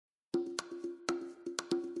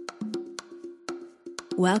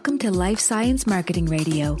Welcome to Life Science Marketing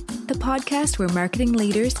Radio, the podcast where marketing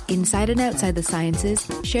leaders inside and outside the sciences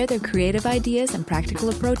share their creative ideas and practical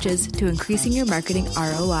approaches to increasing your marketing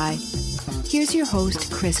ROI. Here's your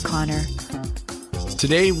host, Chris Connor.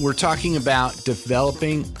 Today, we're talking about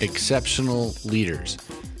developing exceptional leaders.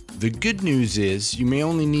 The good news is you may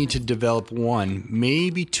only need to develop one,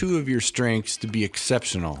 maybe two of your strengths to be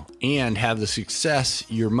exceptional and have the success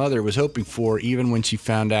your mother was hoping for even when she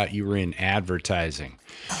found out you were in advertising.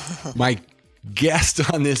 My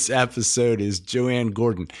guest on this episode is Joanne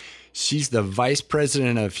Gordon. She's the Vice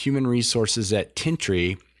President of Human Resources at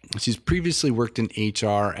Tintri. She's previously worked in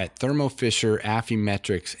HR at Thermo Fisher,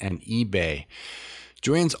 Affymetrix, and eBay.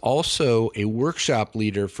 Joanne's also a workshop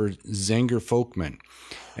leader for Zenger Folkman,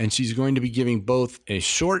 and she's going to be giving both a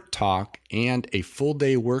short talk and a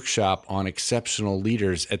full-day workshop on exceptional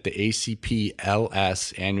leaders at the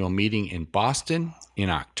ACP-LS annual meeting in Boston in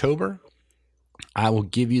October. I will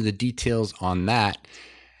give you the details on that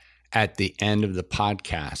at the end of the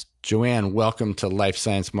podcast. Joanne, welcome to Life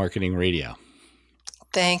Science Marketing Radio.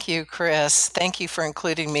 Thank you, Chris. Thank you for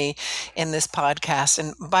including me in this podcast.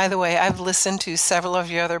 And by the way, I've listened to several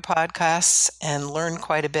of your other podcasts and learned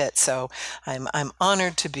quite a bit. So I'm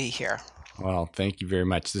honored to be here. Well, thank you very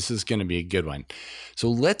much. This is going to be a good one. So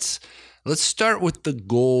let's start with the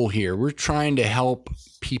goal here. We're trying to help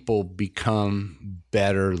people become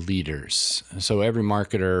better leaders. So every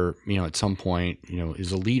marketer, at some point,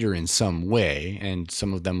 is a leader in some way, and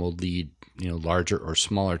some of them will lead, larger or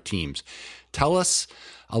smaller teams. Tell us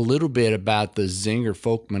a little bit about the Zenger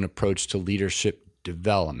Folkman approach to leadership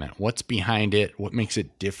development. What's behind it? What makes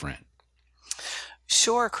it different?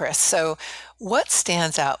 Sure, Chris. So what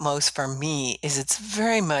stands out most for me is it's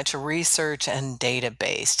very much research and data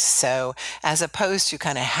based. So as opposed to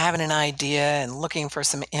kind of having an idea and looking for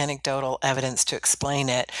some anecdotal evidence to explain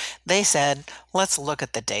it, they said, let's look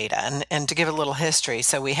at the data. And to give a little history,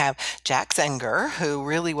 so we have Jack Zenger, who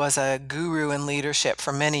really was a guru in leadership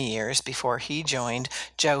for many years before he joined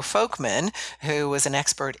Joe Folkman, who was an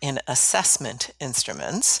expert in assessment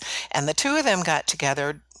instruments. And the two of them got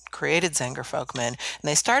together, created Zenger Folkman, and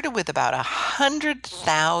they started with about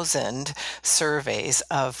 100,000 surveys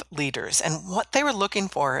of leaders. And what they were looking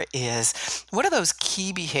for is, what are those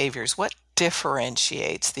key behaviors? What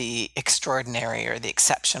differentiates the extraordinary or the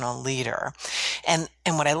exceptional leader? And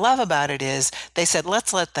what I love about it is they said,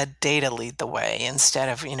 let's let the data lead the way instead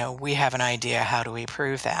of, we have an idea, how do we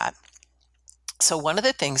prove that? So one of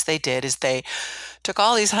the things they did is they took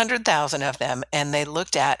all these 100,000 of them and they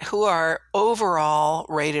looked at who are overall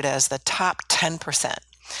rated as the top 10%.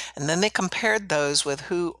 And then they compared those with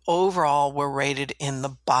who overall were rated in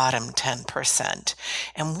the bottom 10%.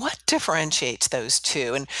 And what differentiates those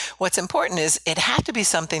two? And what's important is it had to be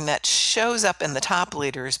something that shows up in the top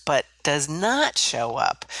leaders, but does not show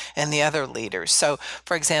up in the other leaders. So,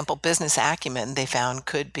 for example, business acumen, they found,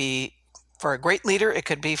 could be for a great leader, it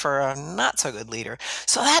could be for a not so good leader.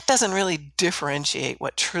 So that doesn't really differentiate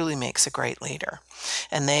what truly makes a great leader.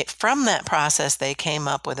 And from that process, they came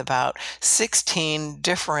up with about 16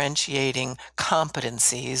 differentiating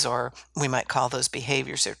competencies, or we might call those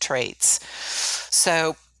behaviors or traits.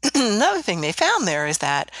 So another thing they found there is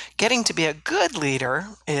that getting to be a good leader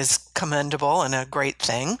is commendable and a great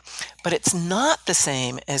thing, but it's not the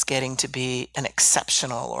same as getting to be an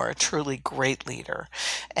exceptional or a truly great leader.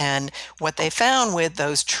 And what they found with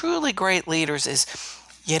those truly great leaders is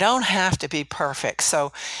you don't have to be perfect.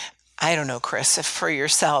 So I don't know, Chris, if for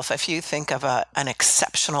yourself, if you think of an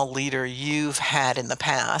exceptional leader you've had in the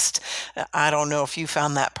past, I don't know if you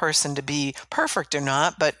found that person to be perfect or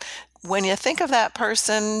not, but when you think of that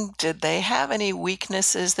person, did they have any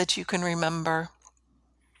weaknesses that you can remember?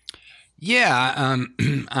 Yeah,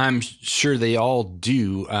 I'm sure they all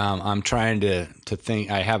do. I'm trying to think.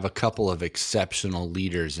 I have a couple of exceptional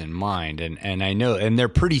leaders in mind, and I know, and they're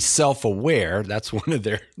pretty self-aware. That's one of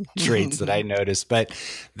their traits that I noticed. But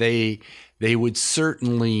they would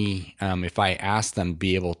certainly, if I asked them,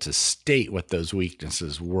 be able to state what those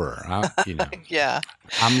weaknesses were. Yeah,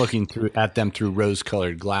 I'm looking at them through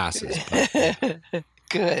rose-colored glasses. But,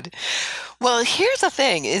 Good. Well, here's the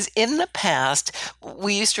thing is in the past,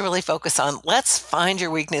 we used to really focus on let's find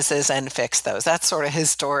your weaknesses and fix those. That's sort of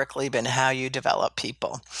historically been how you develop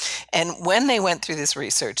people. And when they went through this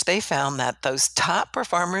research, they found that those top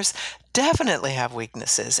performers, definitely have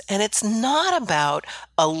weaknesses. And it's not about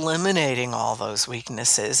eliminating all those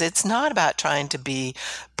weaknesses. It's not about trying to be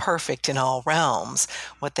perfect in all realms.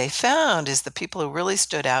 What they found is the people who really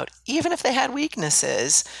stood out, even if they had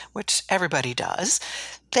weaknesses, which everybody does,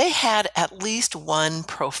 they had at least one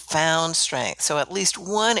profound strength. So at least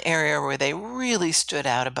one area where they really stood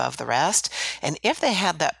out above the rest. And if they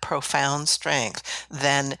had that profound strength,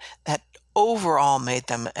 then that overall made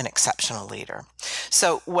them an exceptional leader.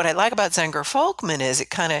 So what I like about Zenger-Folkman is it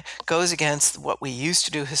kind of goes against what we used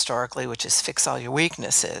to do historically, which is fix all your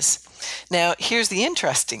weaknesses. Now, here's the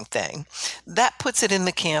interesting thing. That puts it in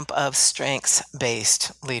the camp of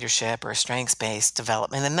strengths-based leadership or strengths-based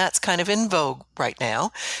development, and that's kind of in vogue right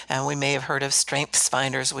now. And we may have heard of Strengths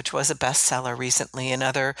Finders, which was a bestseller recently, and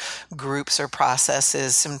other groups or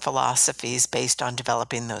processes and philosophies based on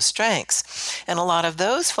developing those strengths. And a lot of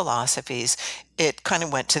those philosophies, it kind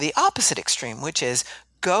of went to the opposite extreme, which is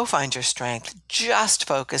go find your strength, just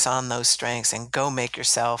focus on those strengths, and go make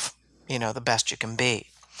yourself, the best you can be.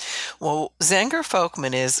 Well,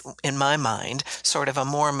 Zenger-Folkman is, in my mind, sort of a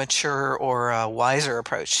more mature or a wiser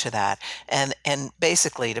approach to that. And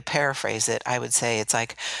basically, to paraphrase it, I would say it's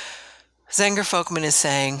like Zenger-Folkman is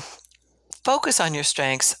saying, focus on your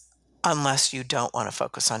strengths unless you don't want to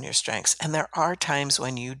focus on your strengths. And there are times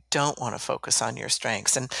when you don't want to focus on your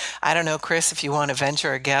strengths. And I don't know, Chris, if you want to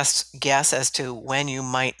venture a guess as to when you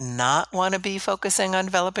might not want to be focusing on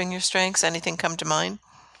developing your strengths. Anything come to mind?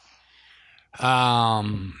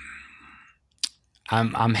 I'm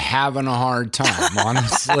having a hard time,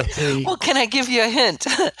 honestly. Well, can I give you a hint?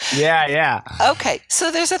 Yeah. Okay,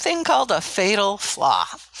 so there's a thing called a fatal flaw.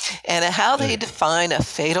 And how they define a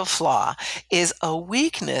fatal flaw is a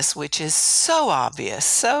weakness which is so obvious,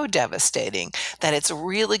 so devastating, that it's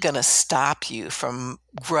really going to stop you from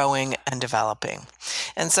growing and developing.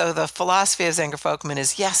 And so the philosophy of Zenger-Folkman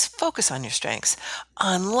is, yes, focus on your strengths,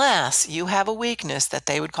 unless you have a weakness that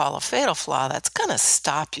they would call a fatal flaw that's going to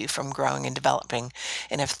stop you from growing and developing.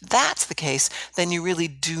 And if that's the case, then you really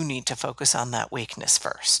do need to focus on that weakness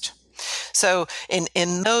first. So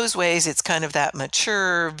in those ways, it's kind of that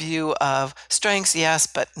mature view of strengths, yes,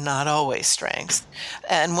 but not always strengths.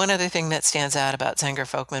 And one other thing that stands out about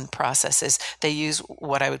Zenger-Folkman process is they use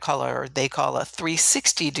what I would call, or they call, a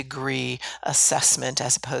 360-degree assessment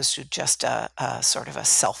as opposed to just a sort of a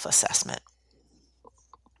self-assessment.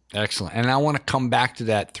 Excellent. And I want to come back to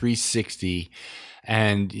that 360.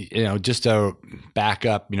 And, just to back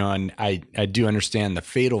up, and I do understand the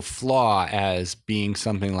fatal flaw as being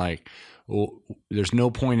something like, well, there's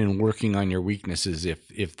no point in working on your weaknesses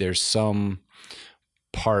if there's some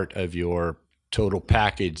part of your total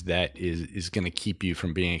package that is going to keep you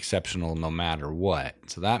from being exceptional no matter what.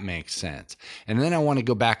 So that makes sense. And then I want to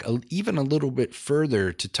go back even a little bit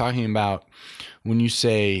further to talking about when you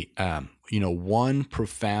say, one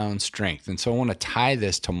profound strength. And so I want to tie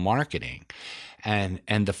this to marketing.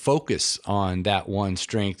 And the focus on that one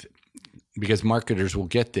strength, because marketers will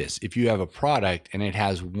get this. If you have a product and it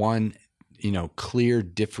has one, clear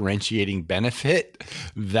differentiating benefit,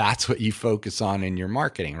 that's what you focus on in your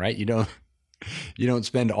marketing, right? You don't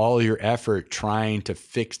spend all your effort trying to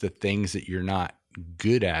fix the things that you're not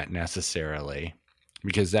good at necessarily,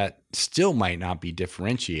 because that still might not be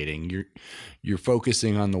differentiating. You're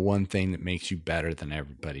focusing on the one thing that makes you better than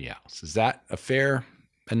everybody else. Is that a fair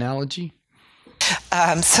analogy?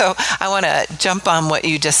 So I want to jump on what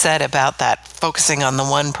you just said about that focusing on the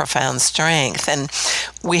one profound strength. And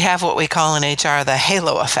we have what we call in HR the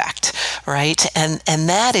halo effect, right? And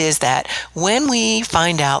that is that when we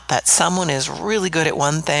find out that someone is really good at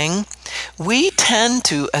one thing, we tend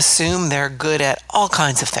to assume they're good at all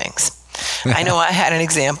kinds of things. I know I had an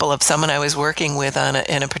example of someone I was working with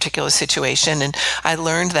in a particular situation, and I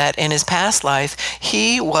learned that in his past life,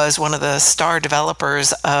 he was one of the star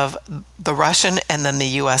developers of the Russian and then the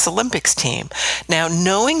U.S. Olympics team. Now,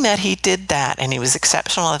 knowing that he did that and he was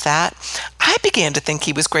exceptional at that, I began to think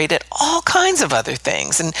he was great at all kinds of other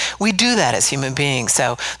things, and we do that as human beings.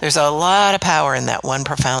 So there's a lot of power in that one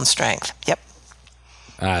profound strength. Yep.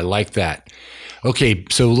 I like that. Okay,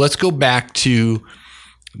 so let's go back to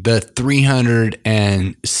the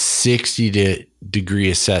 360-degree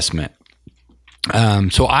assessment.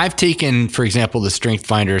 So I've taken, for example, the Strength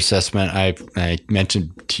Finder assessment. I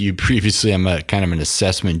mentioned to you previously, I'm a kind of an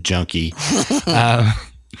assessment junkie.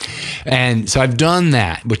 And so I've done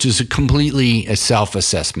that, which is completely a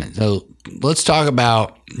self-assessment. So let's talk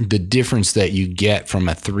about the difference that you get from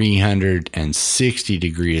a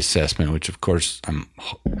 360-degree assessment, which of course I'm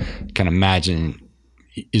kind of imagining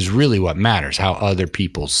is really what matters, how other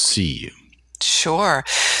people see you. Sure.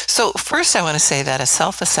 So first, I want to say that a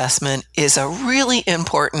self-assessment is a really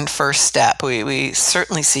important first step. We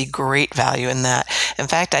certainly see great value in that. In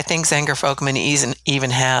fact, I think Zenger Folkman even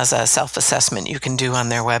has a self-assessment you can do on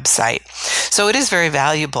their website. So it is very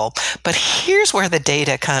valuable. But here's where the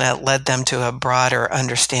data kind of led them to a broader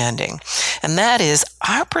understanding. And that is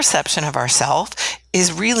our perception of ourselves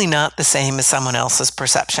is really not the same as someone else's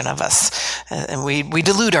perception of us. And we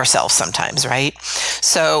delude ourselves sometimes, right?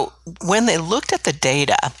 So when they looked at the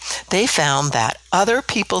data, they found that other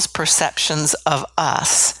people's perceptions of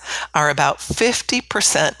us are about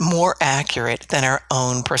 50% more accurate than our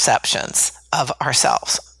own perceptions of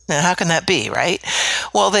ourselves. Now, how can that be, right?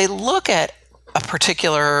 Well, they look at a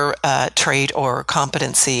particular trait or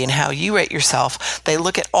competency and how you rate yourself. They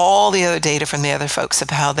look at all the other data from the other folks of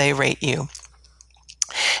how they rate you.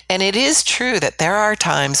 And it is true that there are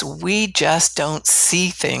times we just don't see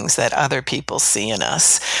things that other people see in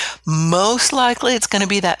us. Most likely it's going to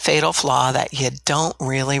be that fatal flaw that you don't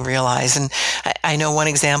really realize. And I know one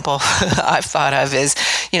example I've thought of is,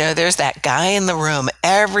 there's that guy in the room.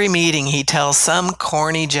 Every meeting he tells some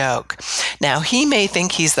corny joke. Now, he may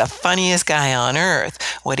think he's the funniest guy on earth.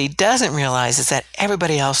 What he doesn't realize is that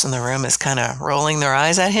everybody else in the room is kind of rolling their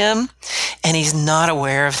eyes at him, and he's not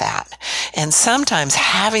aware of that. And sometimes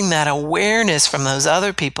having that awareness from those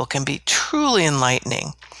other people can be truly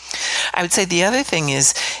enlightening. I would say the other thing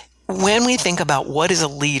is, when we think about what is a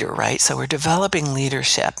leader, right? So we're developing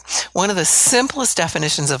leadership. One of the simplest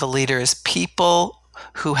definitions of a leader is people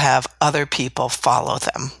who have other people follow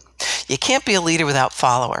them. You can't be a leader without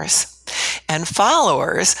followers. And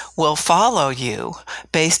followers will follow you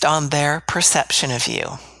based on their perception of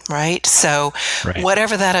you. Right? So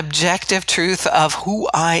whatever that objective truth of who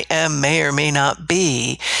I am may or may not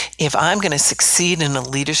be, if I'm going to succeed in a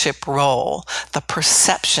leadership role, the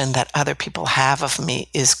perception that other people have of me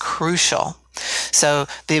is crucial. So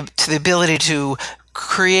the ability to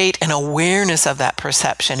create an awareness of that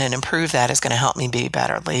perception and improve that is going to help me be a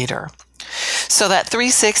better leader. So that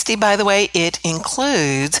 360, by the way, it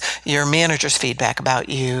includes your manager's feedback about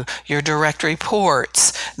you, your direct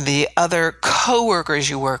reports, the other coworkers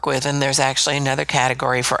you work with, and there's actually another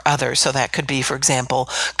category for others. So that could be, for example,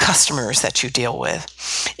 customers that you deal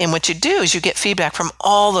with. And what you do is you get feedback from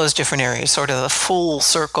all those different areas, sort of the full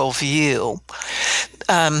circle view.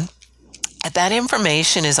 That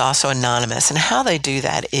information is also anonymous, and how they do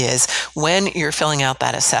that is when you're filling out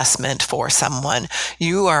that assessment for someone,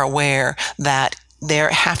 you are aware that there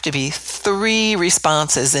have to be 3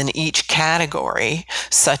 responses in each category,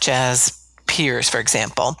 such as peers, for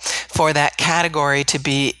example, for that category to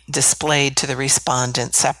be displayed to the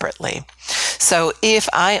respondent separately. So if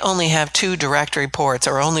I only have 2 direct reports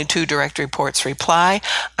or only 2 direct reports reply,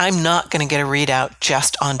 I'm not going to get a readout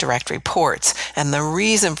just on direct reports. And the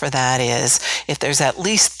reason for that is if there's at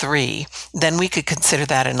least 3, then we could consider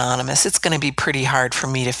that anonymous. It's going to be pretty hard for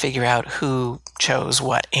me to figure out who chose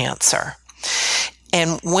what answer.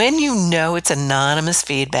 And when you know it's anonymous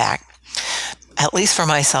feedback, at least for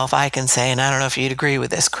myself, I can say, and I don't know if you'd agree with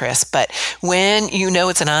this, Chris, but when you know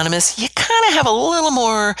it's anonymous, you kind of have a little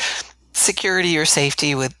more security or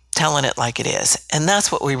safety with telling it like it is. And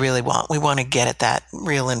that's what we really want. We want to get at that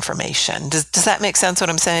real information. Does that make sense what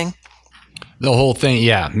I'm saying? The whole thing,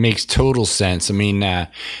 yeah, makes total sense. I mean,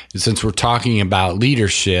 since we're talking about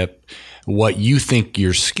leadership, what you think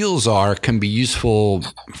your skills are can be useful,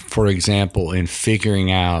 for example, in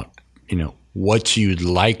figuring out, what you'd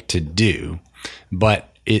like to do.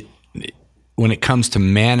 But when it comes to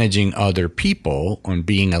managing other people and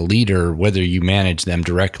being a leader, whether you manage them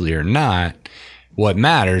directly or not, what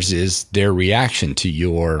matters is their reaction to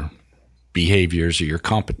your behaviors or your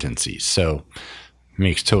competencies. So it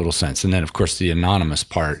makes total sense. And then, of course, the anonymous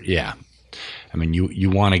part, yeah. I mean, you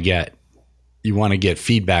want to get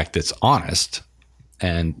feedback that's honest,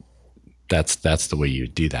 and that's the way you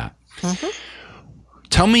do that. Mm-hmm.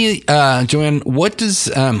 Tell me, Joanne, what does,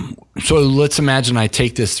 so let's imagine I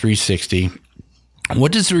take this 360.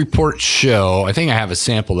 What does the report show? I think I have a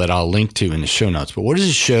sample that I'll link to in the show notes, but what does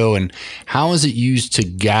it show and how is it used to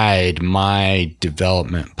guide my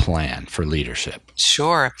development plan for leadership?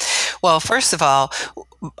 Sure. Well, first of all,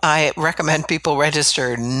 I recommend people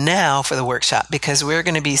register now for the workshop because we're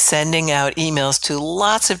going to be sending out emails to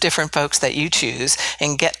lots of different folks that you choose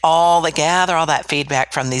and gather all that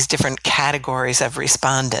feedback from these different categories of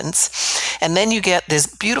respondents. And then you get this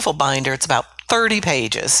beautiful binder. It's about 30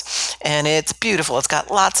 pages, and it's beautiful. It's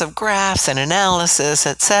got lots of graphs and analysis,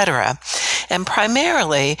 etc. And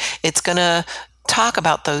primarily, it's going to talk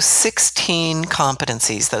about those 16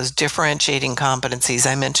 competencies, those differentiating competencies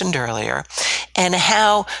I mentioned earlier, and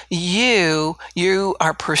how you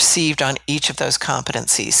are perceived on each of those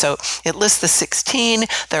competencies. So it lists the 16.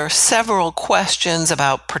 There are several questions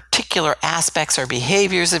about particular aspects or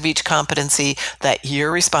behaviors of each competency that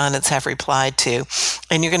your respondents have replied to.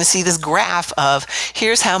 And you're going to see this graph of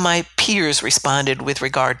here's how my peers responded with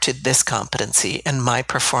regard to this competency and my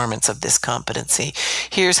performance of this competency.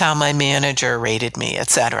 Here's how my manager rated me,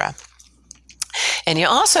 etc. And you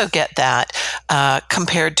also get that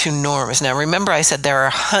compared to norms. Now, remember I said there are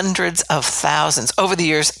hundreds of thousands, over the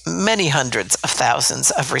years, many hundreds of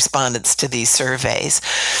thousands of respondents to these surveys.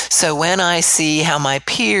 So when I see how my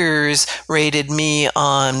peers rated me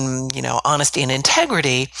on, honesty and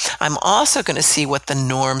integrity, I'm also going to see what the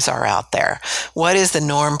norms are out there. What is the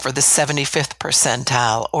norm for the 75th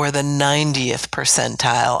percentile or the 90th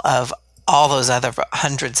percentile of all those other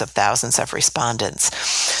hundreds of thousands of respondents?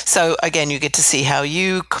 So again, you get to see how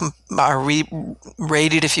you are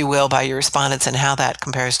rated, if you will, by your respondents and how that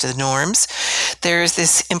compares to the norms. There's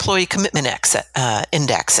this employee commitment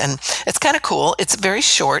index, and it's kind of cool. It's very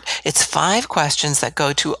short. It's 5 questions that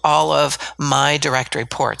go to all of my direct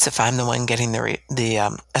reports if I'm the one getting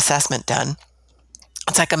the assessment done.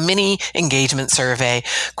 It's like a mini engagement survey.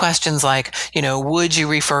 Questions like, would you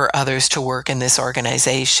refer others to work in this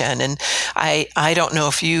organization? And I don't know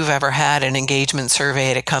if you've ever had an engagement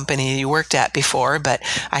survey at a company you worked at before, but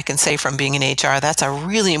I can say from being in HR, that's a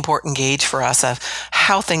really important gauge for us of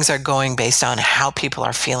how things are going based on how people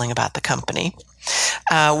are feeling about the company.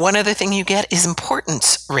 One other thing you get is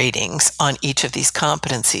importance ratings on each of these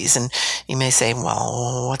competencies. And you may say,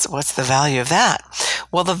 well, what's the value of that?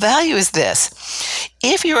 Well, the value is this.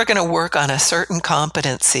 If you are going to work on a certain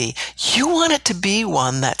competency, you want it to be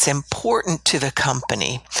one that's important to the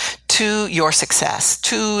company, to your success,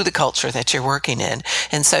 to the culture that you're working in.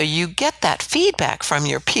 And so you get that feedback from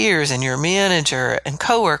your peers and your manager and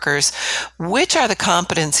coworkers, which are the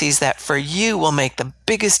competencies that for you will make the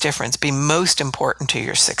biggest difference, be most important to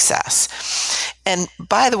your success. And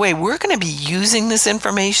by the way, we're going to be using this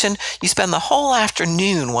information. You spend the whole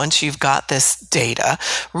afternoon, once you've got this data,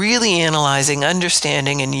 really analyzing,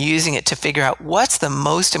 understanding, and using it to figure out what's the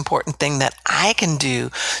most important thing that I can do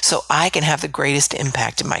so I can have the greatest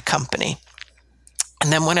impact in my company.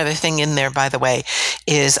 And then one other thing in there, by the way,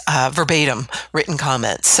 is verbatim written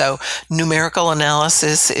comments. So numerical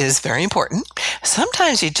analysis is very important.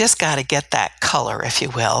 Sometimes you just got to get that color, if you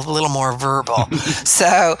will, a little more verbal.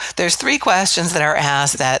 So there's 3 questions that are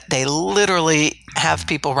asked that they literally have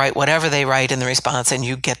people write whatever they write in the response, and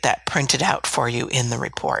you get that printed out for you in the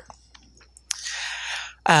report.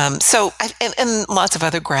 And lots of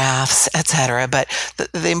other graphs, etc. But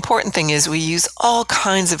the important thing is we use all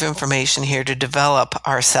kinds of information here to develop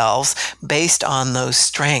ourselves based on those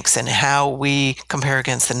strengths and how we compare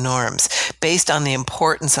against the norms, based on the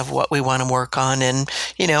importance of what we want to work on. And,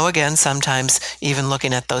 again, sometimes even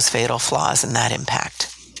looking at those fatal flaws and that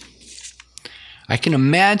impact. I can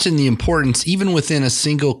imagine the importance, even within a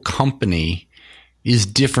single company, is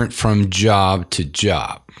different from job to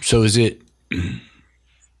job. So is it...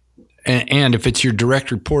 And if it's your direct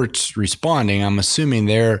reports responding, I'm assuming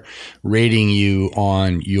they're rating you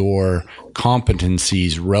on your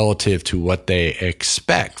competencies relative to what they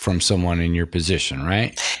expect from someone in your position,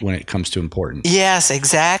 right? When it comes to importance. Yes,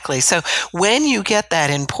 exactly. So when you get that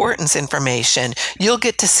importance information, you'll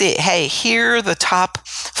get to see, hey, here are the top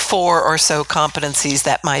 4 or so competencies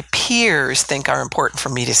that my peers think are important for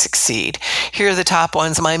me to succeed. Here are the top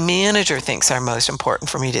ones my manager thinks are most important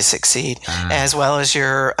for me to succeed, as well as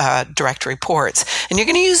your direct reports. And you're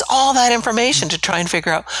going to use all that information to try and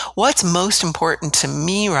figure out what's most important to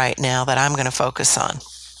me right now that I'm going to focus on.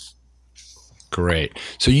 Great.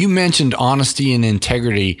 So you mentioned honesty and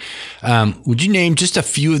integrity. Would you name just a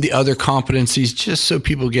few of the other competencies just so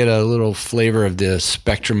people get a little flavor of the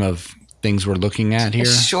spectrum of things we're looking at here?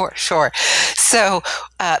 Sure. So,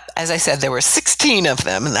 as I said, there were 16 of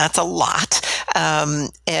them, and that's a lot.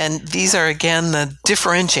 And these are, again, the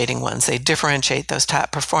differentiating ones. They differentiate those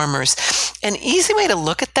top performers. An easy way to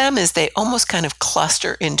look at them is they almost kind of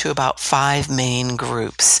cluster into about 5 main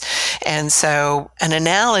groups. And so an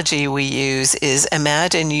analogy we use is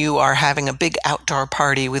imagine you are having a big outdoor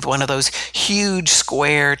party with one of those huge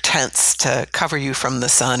square tents to cover you from the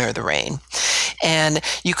sun or the rain. And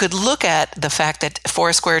you could look at the fact that for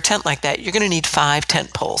a square tent like that, you're going to need 5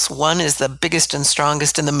 tent poles. One is the biggest and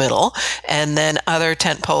strongest in the middle, and then other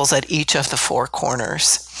tent poles at each of the 4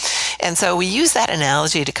 corners. And so we use that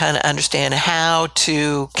analogy to kind of understand how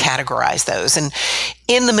to categorize those. And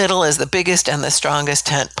in the middle is the biggest and the strongest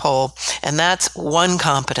tent pole, and that's one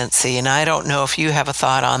competency. And I don't know if you have a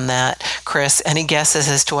thought on that, Chris. Any guesses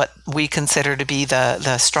as to what we consider to be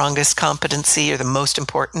the strongest competency or the most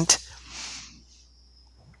important?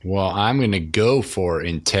 Well, I'm going to go for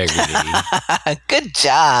integrity. Good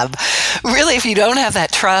job. Really, if you don't have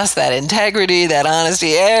that trust, that integrity, that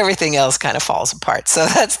honesty, everything else kind of falls apart. So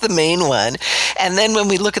that's the main one. And then when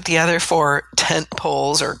we look at the other 4 tent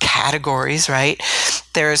poles or categories, right,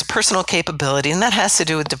 there's personal capability, and that has to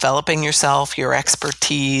do with developing yourself, your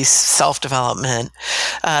expertise, self-development.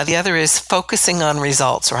 The other is focusing on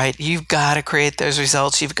results, right? You've got to create those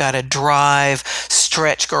results. You've got to drive,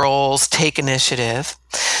 stretch goals, take initiative.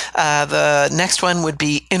 The next one would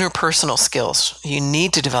be interpersonal skills. You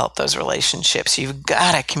need to develop those relationships. You've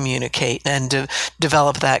got to communicate and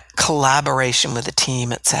develop that collaboration with the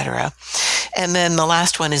team, etc. And then the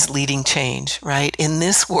last one is leading change, right? In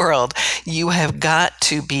this world, you have got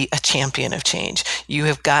to be a champion of change. You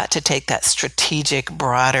have got to take that strategic,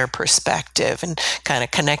 broader perspective and kind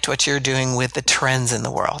of connect what you're doing with the trends in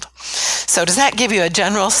the world. So does that give you a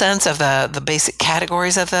general sense of the basic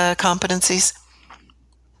categories of the competencies?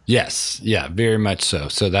 Yes. Yeah, very much so.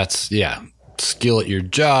 So that's, skill at your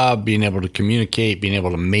job, being able to communicate, being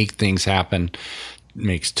able to make things happen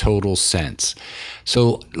makes total sense.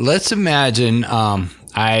 So let's imagine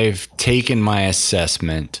I've taken my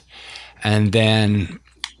assessment, and then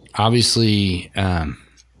obviously, I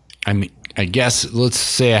guess let's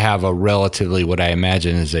say I have a relatively what I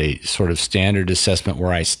imagine is a sort of standard assessment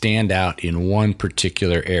where I stand out in one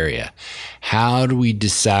particular area. How do we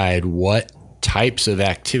decide what types of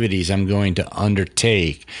activities I'm going to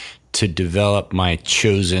undertake to develop my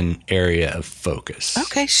chosen area of focus?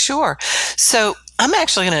 Okay, sure. So I'm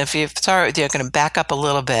actually going to, if it's all right with you, I'm going to back up a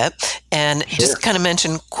little bit and just kind of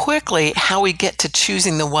mention quickly how we get to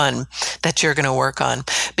choosing the one that you're going to work on.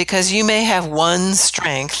 Because you may have one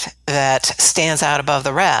strength that stands out above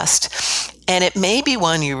the rest, and it may be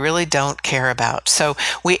one you really don't care about. So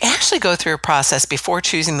we actually go through a process before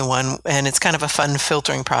choosing the one, and it's kind of a fun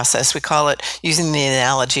filtering process. We call it using the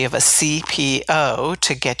analogy of a CPO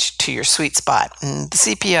to get you to your sweet spot. And the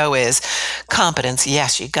CPO is competence.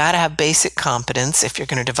 Yes, you got to have basic competence if you're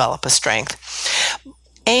going to develop a strength.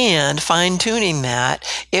 And fine-tuning that,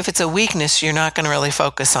 if it's a weakness, you're not going to really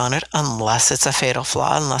focus on it unless it's a fatal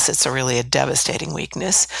flaw, unless it's a devastating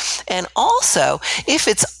weakness. And also, if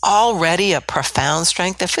it's already a profound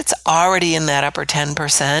strength, if it's already in that upper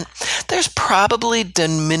 10%, there's probably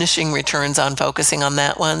diminishing returns on focusing on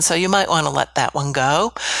that one, so you might want to let that one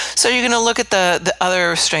go. So you're going to look at the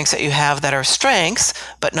other strengths that you have that are strengths,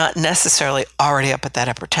 but not necessarily already up at that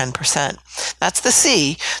upper 10%. That's the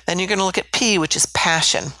C. Then you're going to look at P, which is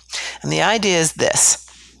passion. And the idea is this: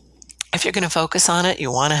 if you're going to focus on it,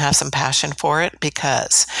 you want to have some passion for it,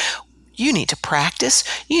 because you need to practice,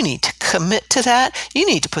 you need to commit to that, you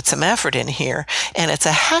need to put some effort in here, and it's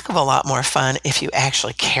a heck of a lot more fun if you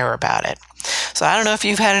actually care about it. So I don't know if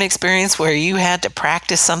you've had an experience where you had to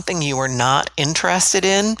practice something you were not interested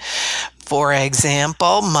in. For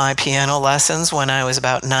example, my piano lessons when I was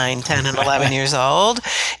about 9, 10, and 11 years old.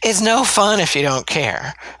 It's no fun if you don't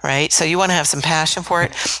care, right? So you want to have some passion for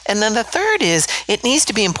it. And then the third is it needs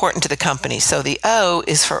to be important to the company. So the O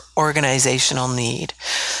is for organizational need.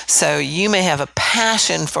 So you may have a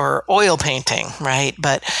passion for oil painting, right?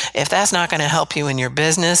 But if that's not going to help you in your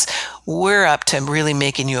business, we're up to really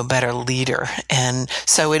making you a better leader. And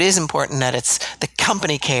so it is important that it's the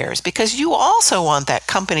company cares, because you also want that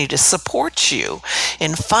company to support you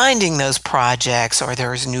in finding those projects or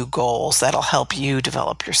there's new goals that'll help you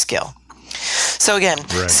develop your skill. So again,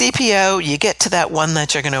 right. CPO, you get to that one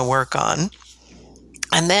that you're going to work on.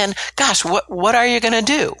 And then, gosh, what are you going to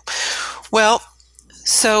do? Well,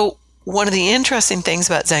 so one of the interesting things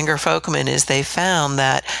about Zenger Folkman is they found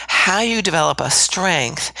that how you develop a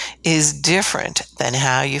strength is different than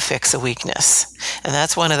how you fix a weakness. And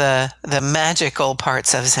that's one of the magical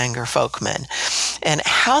parts of Zenger Folkman. And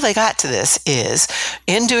how they got to this is,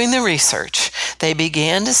 in doing the research, they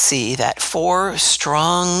began to see that for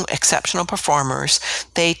strong, exceptional performers,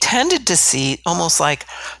 they tended to see almost like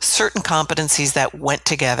certain competencies that went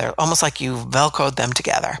together, almost like you Velcroed them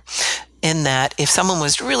together. in that if someone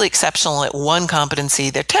was really exceptional at one competency,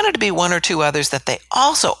 there tended to be one or two others that they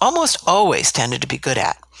also almost always tended to be good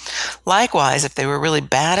at. Likewise, if they were really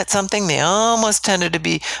bad at something, they almost tended to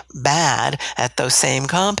be bad at those same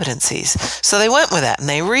competencies. So they went with that and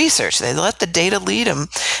they researched, they let the data lead them,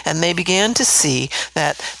 and they began to see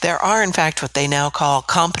that there are, in fact, what they now call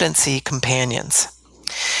competency companions.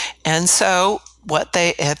 And so what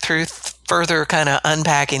they had through further kind of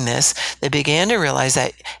unpacking this, they began to realize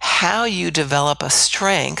that how you develop a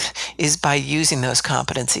strength is by using those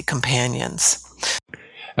competency companions.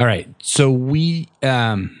 All right. So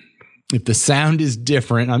if the sound is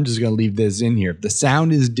different, I'm just going to leave this in here. If the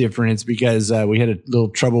sound is different, it's because we had a little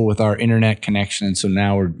trouble with our internet connection. And so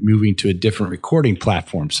now we're moving to a different recording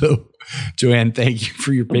platform. So Joanne, thank you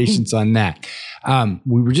for your patience on that.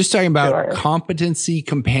 We were just talking about competency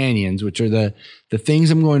companions, which are the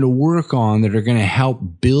things I'm going to work on that are going to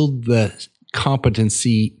help build the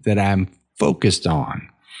competency that I'm focused on.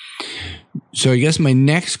 So I guess my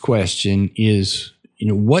next question is,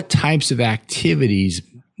 what types of activities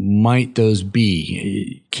might those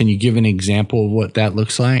be? Can you give an example of what that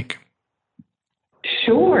looks like?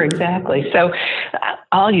 Sure, exactly. So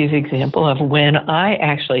I'll use the example of when I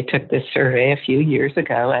actually took this survey a few years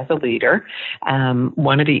ago as a leader.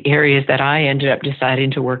 One of the areas that I ended up deciding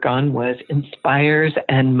to work on was inspires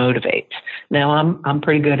and motivates. Now, I'm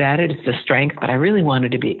pretty good at it. It's a strength, but I really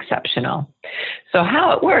wanted to be exceptional. So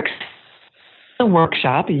how it works, in the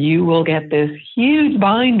workshop, you will get this huge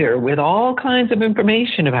binder with all kinds of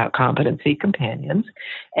information about competency companions.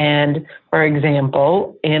 And for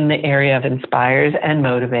example, in the area of inspires and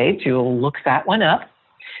motivates, you'll look that one up.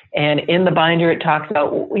 And in the binder, it talks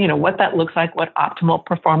about, what that looks like, what optimal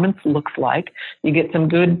performance looks like. You get some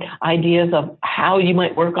good ideas of how you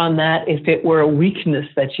might work on that if it were a weakness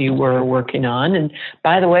that you were working on. And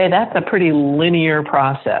by the way, that's a pretty linear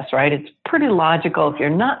process, right? It's pretty logical. If you're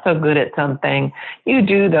not so good at something, you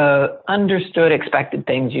do the understood, expected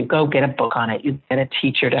things. You go get a book on it. You get a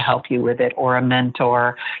teacher to help you with it or a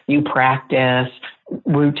mentor. You practice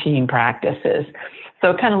routine practices. So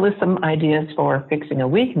it kind of lists some ideas for fixing a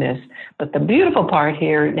weakness. But the beautiful part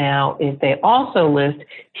here now is they also list,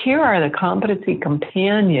 here are the competency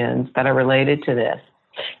companions that are related to this.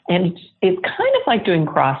 And it's kind of like doing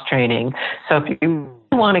cross-training. So if you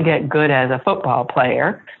want to get good as a football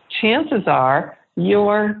player, chances are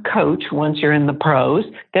your coach, once you're in the pros,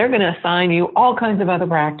 they're going to assign you all kinds of other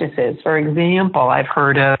practices. For example, I've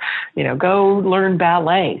heard of, go learn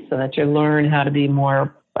ballet so that you learn how to be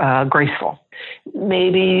more graceful.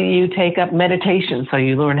 Maybe you take up meditation so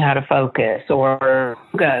you learn how to focus, or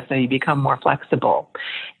yoga so you become more flexible.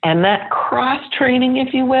 And that cross-training,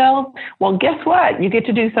 if you will, well, guess what? You get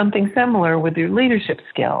to do something similar with your leadership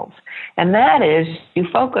skills. And that is you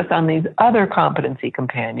focus on these other competency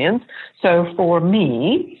companions. So for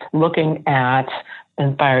me, looking at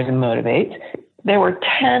Inspires and Motivates, there were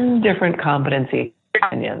 10 different competency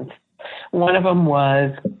companions. One of them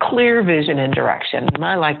was clear vision and direction. And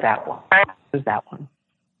I like that one. Was that one.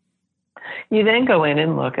 You then go in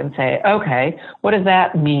and look and say, okay, what does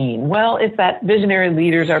that mean? Well, it's that visionary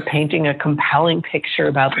leaders are painting a compelling picture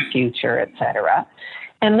about the future, et cetera.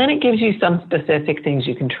 And then it gives you some specific things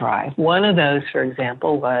you can try. One of those, for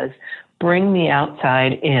example, was bring the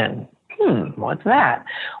outside in. What's that?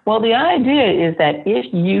 Well, the idea is that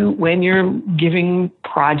when you're giving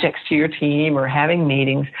projects to your team or having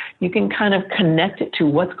meetings, you can kind of connect it to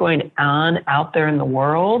what's going on out there in the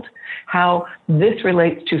world, how this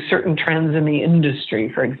relates to certain trends in the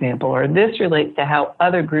industry, for example, or this relates to how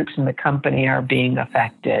other groups in the company are being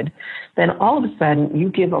affected. Then all of a sudden, you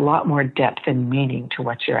give a lot more depth and meaning to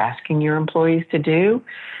what you're asking your employees to do.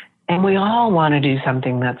 And we all want to do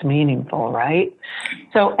something that's meaningful, right?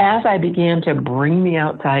 So as I began to bring the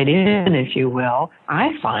outside in, if you will,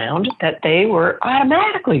 I found that they were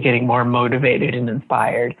automatically getting more motivated and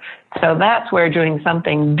inspired. So that's where doing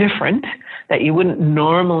something different that you wouldn't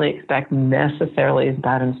normally expect necessarily is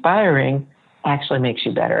about inspiring actually makes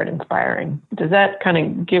you better at inspiring. Does that kind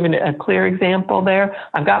of give a clear example there?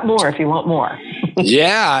 I've got more if you want more.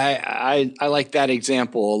 Yeah, I like that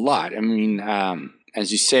example a lot. I mean, as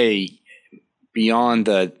you say, beyond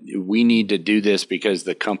we need to do this because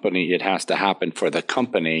the company, it has to happen for the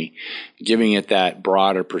company, giving it that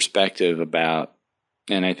broader perspective about,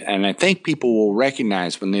 and I think people will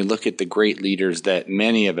recognize when they look at the great leaders that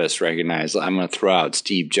many of us recognize. I'm going to throw out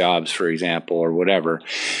Steve Jobs, for example, or whatever.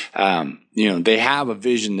 They have a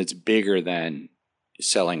vision that's bigger than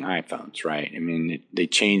selling iPhones, right? I mean, they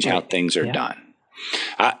change how things are done.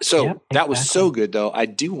 That was so good, though. I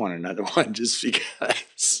do want another one just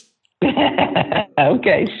because.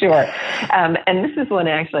 Okay, sure. And this is one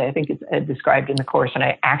actually I think it's described in the course, and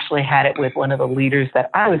I actually had it with one of the leaders that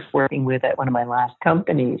I was working with at one of my last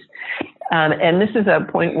companies. And this is a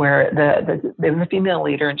point where there was a female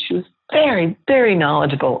leader, and she was very, very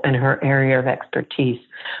knowledgeable in her area of expertise.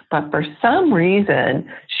 But for some reason,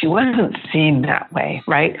 she wasn't seen that way,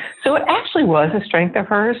 right? So it actually was a strength of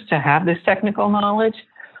hers to have this technical knowledge.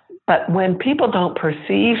 But when people don't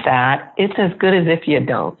perceive that, it's as good as if you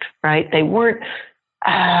don't, right? They weren't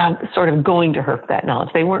sort of going to her for that knowledge.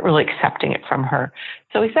 They weren't really accepting it from her.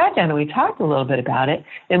 So we sat down and we talked a little bit about it.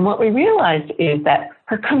 And what we realized is that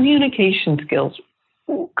her communication skills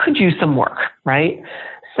could use some work, right?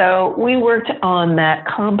 So we worked on that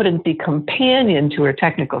competency companion to her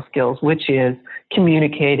technical skills, which is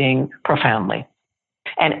communicating profoundly.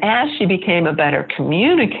 And as she became a better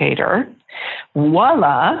communicator,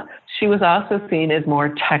 voila, she was also seen as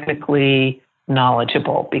more technically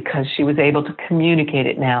knowledgeable because she was able to communicate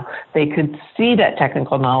it now. They could see that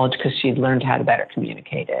technical knowledge because she'd learned how to better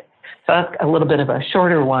communicate it. So that's a little bit of a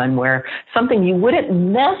shorter one where something you wouldn't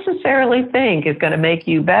necessarily think is going to make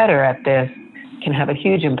you better at this can have a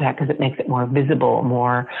huge impact because it makes it more visible,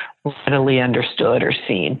 more readily understood or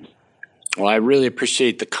seen. Well, I really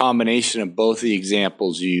appreciate the combination of both the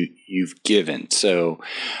examples you've given. So,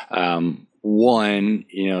 one,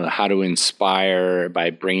 how to inspire by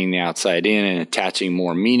bringing the outside in and attaching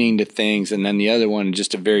more meaning to things. And then the other one,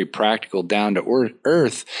 just a very practical, down to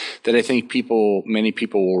earth that I think many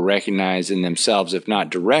people will recognize in themselves, if not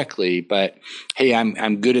directly, but hey,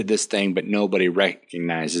 I'm good at this thing, but nobody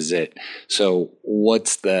recognizes it. So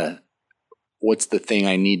what's the thing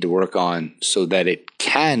I need to work on so that it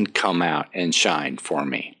can come out and shine for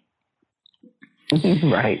me?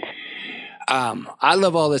 Right. I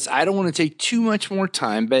love all this. I don't want to take too much more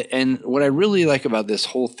time, and what I really like about this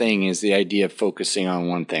whole thing is the idea of focusing on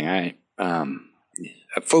one thing.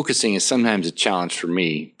 Focusing is sometimes a challenge for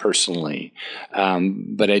me personally,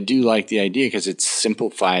 but I do like the idea because it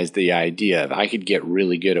simplifies the idea of I could get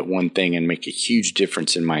really good at one thing and make a huge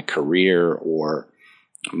difference in my career or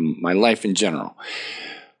my life in general.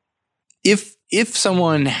 If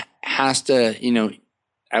someone has to,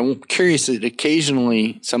 I'm curious that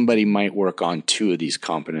occasionally somebody might work on two of these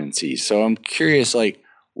competencies. So I'm curious,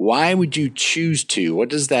 why would you choose to? What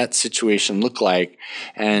does that situation look like?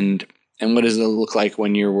 And what does it look like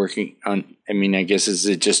when you're working on, I guess, is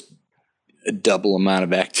it just a double amount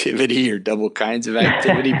of activity or double kinds of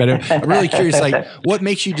activity? But I'm really curious, what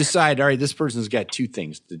makes you decide, all right, this person's got two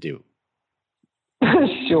things to do?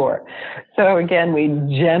 Sure. So again, we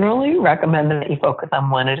generally recommend that you focus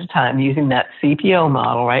on one at a time using that CPO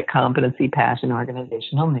model, right? Competency, passion,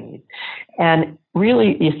 organizational need. And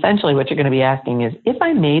really, essentially what you're going to be asking is, if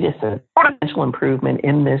I made a substantial improvement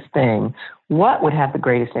in this thing, what would have the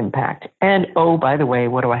greatest impact? And oh, by the way,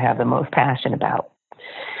 what do I have the most passion about?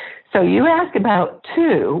 So you ask about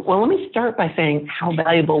two. Well, let me start by saying how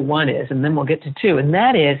valuable one is, and then we'll get to two. And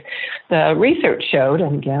that is, the research showed,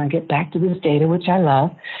 and again, I get back to this data, which I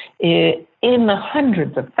love, in the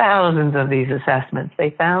hundreds of thousands of these assessments,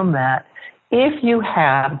 they found that if you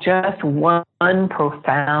have just one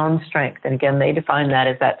profound strength, and again, they define that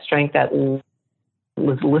as that strength that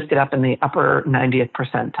was listed up in the upper 90th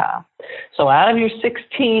percentile. So out of your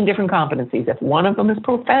 16 different competencies, if one of them is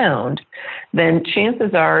profound, then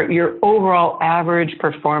chances are your overall average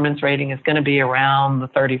performance rating is going to be around the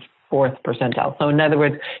 34th percentile. So in other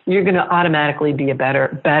words, you're going to automatically be a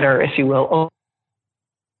better, if you will,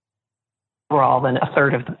 overall than a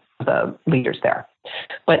third of the leaders there.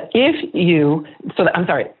 But I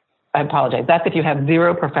apologize. That's if you have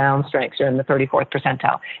zero profound strengths, you're in the 34th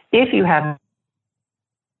percentile. If you have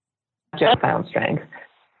just profound strength,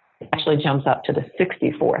 it actually jumps up to the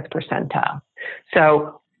 64th percentile.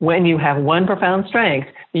 So when you have one profound strength,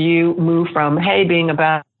 you move from, being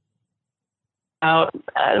about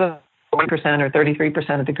 40% or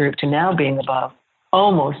 33% of the group to now being above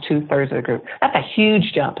almost 2/3 of the group. That's a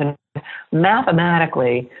huge jump. And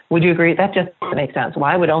mathematically, would you agree? That just doesn't make sense.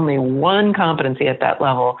 Why would only one competency at that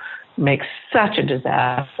level make such a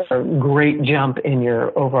disaster, great jump in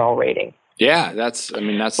your overall rating? Yeah,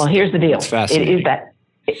 well, here's the deal. It's fascinating. It is that.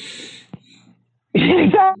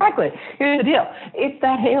 Exactly. Here's the deal. It's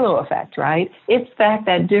that halo effect, right? It's the fact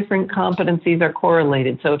that different competencies are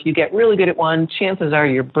correlated. So if you get really good at one, chances are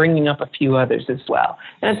you're bringing up a few others as well.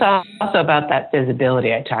 And it's also about that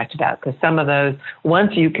visibility I talked about, because some of those,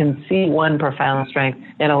 once you can see one profound strength,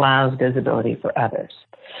 it allows visibility for others.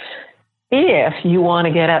 If you want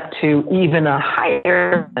to get up to even a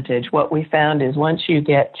higher percentage, what we found is once you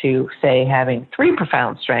get to, say, having 3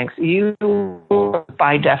 profound strengths, you are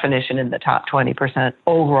by definition in the top 20%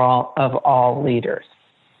 overall of all leaders.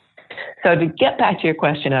 So to get back to your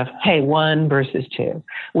question of, hey, 1 versus 2,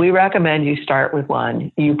 we recommend you start with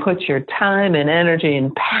 1. You put your time and energy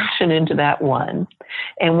and passion into that 1.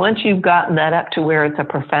 And once you've gotten that up to where it's a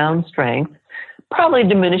profound strength, probably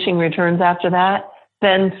diminishing returns after that,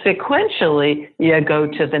 then sequentially, you go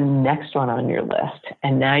to the next one on your list.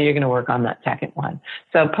 And now you're going to work on that second one.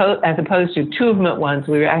 So as opposed to 2 of them at once,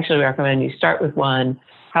 we actually recommend you start with 1,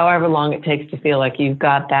 however long it takes to feel like you've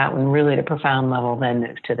got that one really at a profound level, then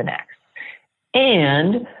move to the next.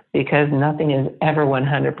 And because nothing is ever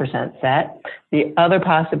 100% set, the other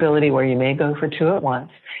possibility where you may go for 2 at once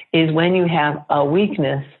is when you have a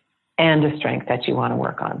weakness and a strength that you want to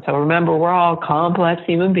work on. So remember, we're all complex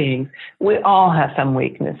human beings. We all have some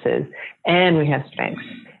weaknesses and we have strengths.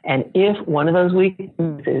 And if one of those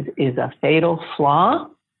weaknesses is a fatal flaw,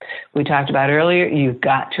 we talked about earlier, you've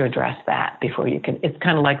got to address that before you can. It's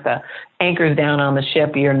kind of like the anchor's down on the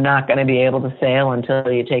ship. You're not going to be able to sail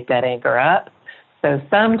until you take that anchor up. So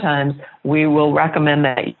sometimes we will recommend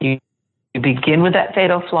that you begin with that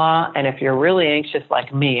fatal flaw, and if you're really anxious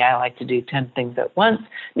like me, I like to do 10 things at once.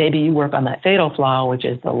 Maybe you work on that fatal flaw, which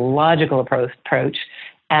is the logical approach,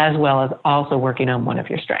 as well as also working on one of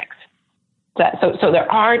your strengths. So there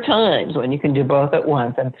are times when you can do both at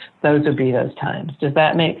once, and those would be those times. Does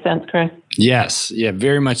that make sense, Chris? Yes, yeah,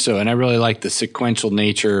 very much so. And I really like the sequential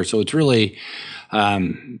nature. So it's really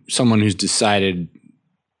someone who's decided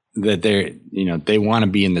that they want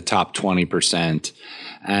to be in the top 20%.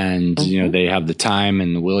 And, they have the time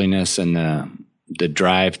and the willingness and the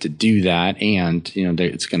drive to do that. And,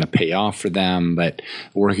 it's going to pay off for them. But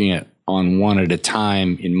working on one at a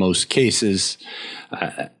time in most cases,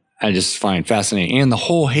 I just find fascinating. And the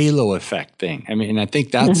whole halo effect thing. I mean, I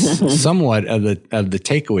think that's somewhat of the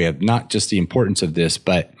takeaway of not just the importance of this,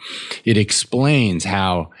 but it explains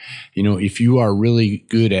how, if you are really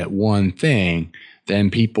good at one thing,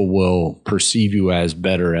 then people will perceive you as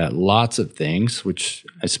better at lots of things, which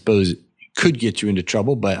I suppose could get you into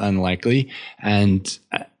trouble, but unlikely, and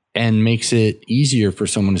makes it easier for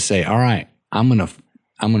someone to say, all right, I'm going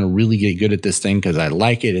to really get good at this thing because I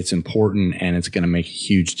like it, it's important, and it's going to make a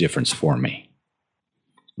huge difference for me.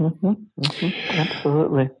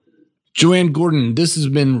 Absolutely. Joanne Gordon, this has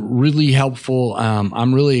been really helpful.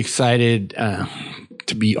 I'm really excited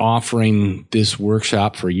to be offering this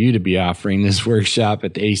workshop, for you to be offering this workshop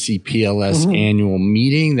at the ACPLS annual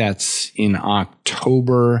meeting. That's in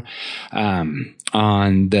October. You're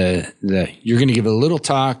going to give a little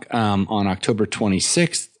talk on October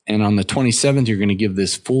 26th. And on the 27th, you're going to give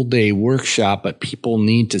this full day workshop, but people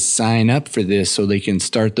need to sign up for this so they can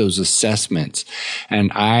start those assessments.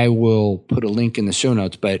 And I will put a link in the show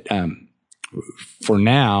notes, but for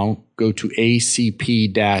now, go to acp-ls.org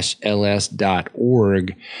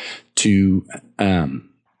to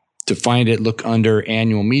find it. Look under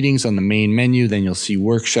annual meetings on the main menu, then you'll see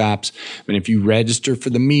workshops. And if you register for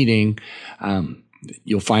the meeting,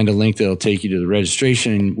 you'll find a link that'll take you to the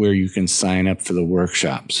registration where you can sign up for the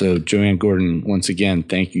workshop. So Joanne Gordon, once again,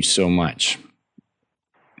 thank you so much.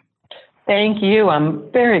 Thank you.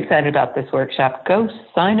 I'm very excited about this workshop. Go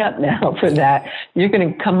sign up now for that. You're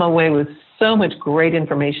going to come away with so much great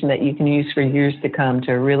information that you can use for years to come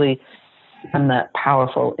to really become that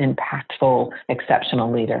powerful, impactful,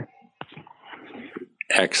 exceptional leader.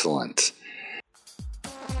 Excellent.